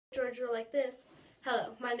Georgia like this.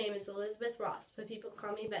 Hello, my name is Elizabeth Ross, but people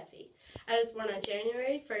call me Betsy. I was born on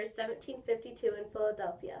January 1st, 1752 in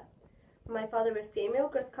Philadelphia. My father was Samuel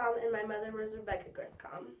Griscom and my mother was Rebecca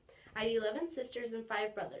Griscom. I had 11 sisters and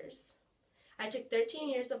 5 brothers. I took 13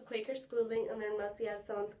 years of Quaker schooling and learned mostly how to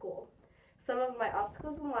sew in school. Some of my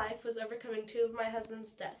obstacles in life was overcoming 2 of my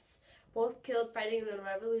husband's deaths, both killed fighting in the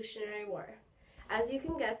Revolutionary War. As you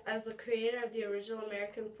can guess, I was the creator of the original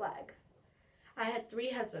American flag. I had 3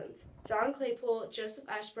 husbands, John Claypool, Joseph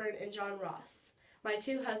Ashburn, and John Ross. My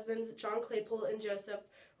 2 husbands, John Claypool and Joseph,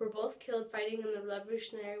 were both killed fighting in the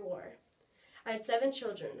Revolutionary War. I had 7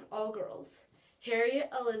 children, all girls, Harriet,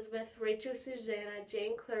 Elizabeth, Rachel, Susanna,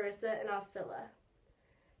 Jane, Clarissa, and Oscilla.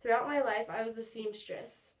 Throughout my life, I was a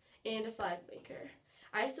seamstress and a flag maker.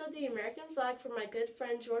 I sewed the American flag for my good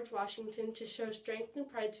friend George Washington to show strength and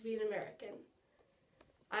pride to be an American.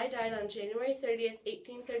 I died on January 30th,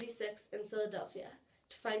 1836 in Philadelphia.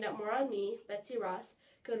 To find out more on me, Betsy Ross,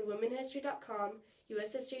 go to womenhistory.com,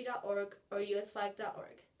 ushistory.org, or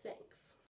usflag.org. Thanks.